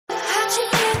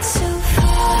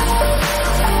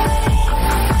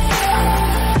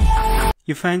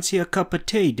You fancy a cup of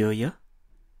tea, do you?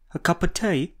 A cup of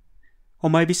tea? Or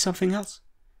maybe something else?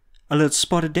 A little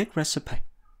spotted dick recipe?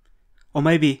 Or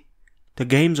maybe the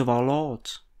games of our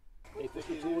lords?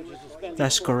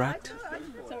 That's correct.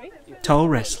 Toe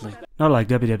wrestling. Not like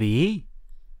WWE,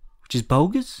 which is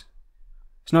bogus.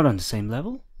 It's not on the same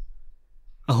level.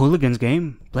 A hooligans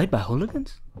game played by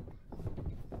hooligans.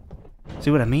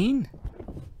 See what I mean?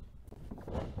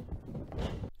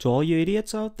 To all you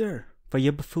idiots out there, for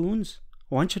you buffoons,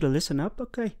 I want you to listen up,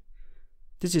 okay?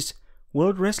 This is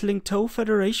World Wrestling Toe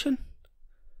Federation.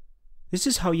 This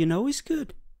is how you know he's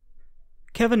good.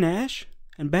 Kevin Nash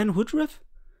and Ben Woodruff,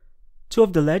 two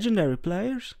of the legendary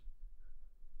players.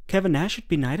 Kevin Nash should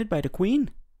be knighted by the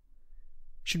Queen.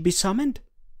 Should be summoned.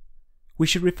 We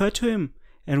should refer to him,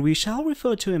 and we shall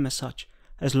refer to him as such,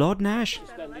 as Lord Nash.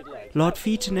 Lord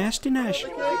Feet Nasty Nash.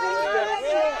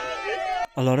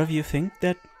 A lot of you think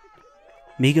that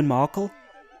Meghan Markle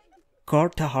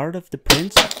caught the heart of the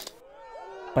prince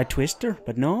by Twister,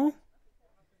 but no.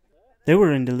 They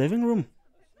were in the living room,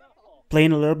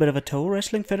 playing a little bit of a toe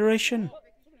wrestling federation.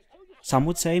 Some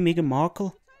would say Meghan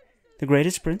Markle, the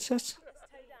greatest princess,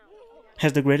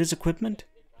 has the greatest equipment.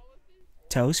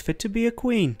 Toes fit to be a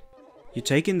queen. You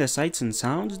take in the sights and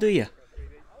sounds, do you?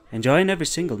 Enjoying every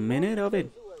single minute of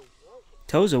it.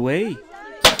 Toes away.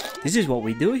 This is what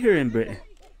we do here in Britain.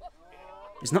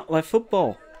 It's not like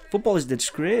football. Football is a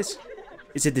disgrace.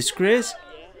 It's a disgrace.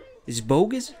 It's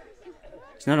bogus.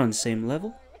 It's not on the same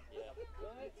level.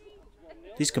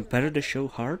 These competitors show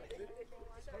heart.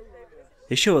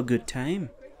 They show a good time.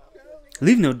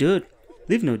 Leave no dude.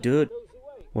 Leave no dude.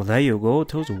 Well, there you go.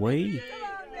 Toes away.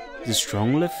 The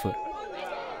strong left foot.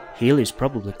 Heel is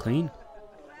probably clean.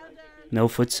 No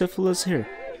foot syphilis here.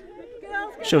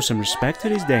 Show some respect to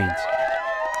these Danes.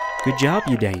 Good job,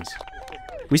 you Danes.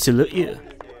 We salute you.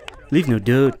 Leave no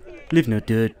dude. Leave no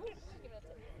dude.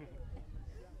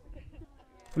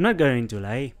 I'm not going to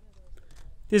lie.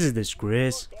 This is a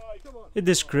disgrace. A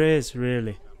disgrace,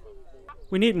 really.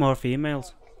 We need more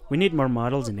females. We need more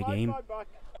models in the game,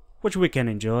 which we can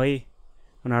enjoy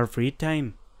on our free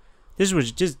time. This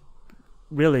was just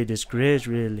really a disgrace,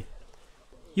 really.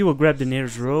 You will grab the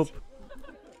nearest rope.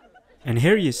 And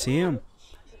here you see him.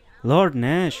 Lord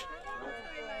Nash.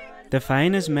 The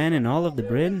finest man in all of the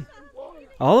Britain.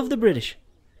 All of the British.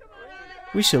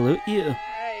 We salute you.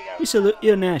 We salute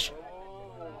you, Nash.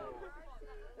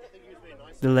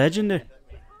 The legend.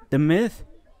 The myth.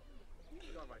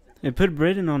 It put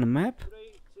Britain on the map.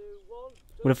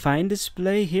 With a fine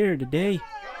display here today.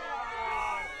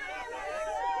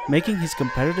 Making his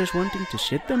competitors wanting to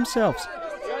shit themselves.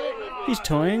 He's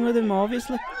toying with him,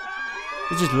 obviously.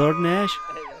 This is Lord Nash.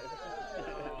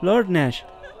 Lord Nash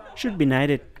should be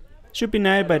knighted. Should be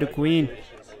knighted by the Queen.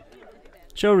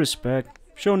 Show respect.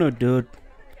 Show no dude.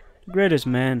 The greatest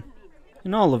man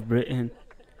in all of Britain.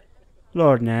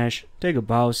 Lord Nash, take a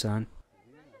bow, son.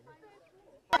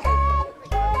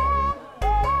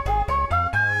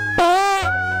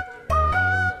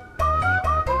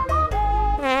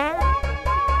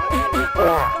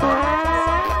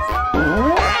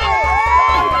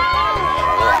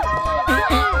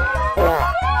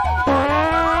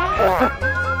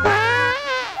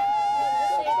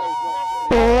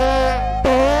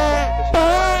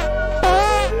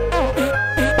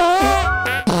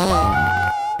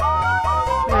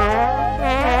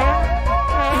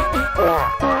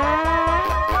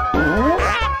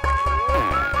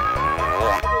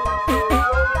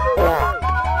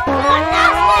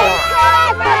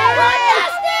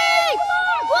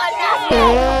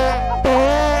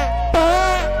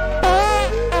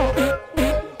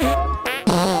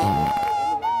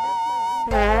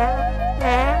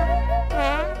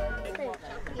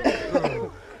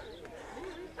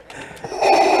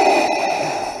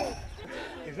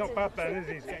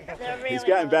 He's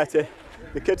getting better.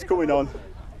 The kid's coming on.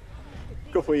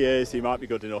 A couple of years, he might be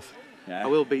good enough. Yeah. I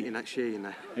will beat you next year, you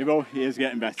know. He will. He is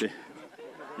getting better.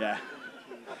 Yeah.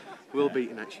 We'll beat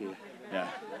you next year. Yeah.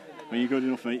 When you're good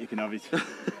enough, mate, you can have it.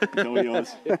 It's all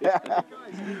yours.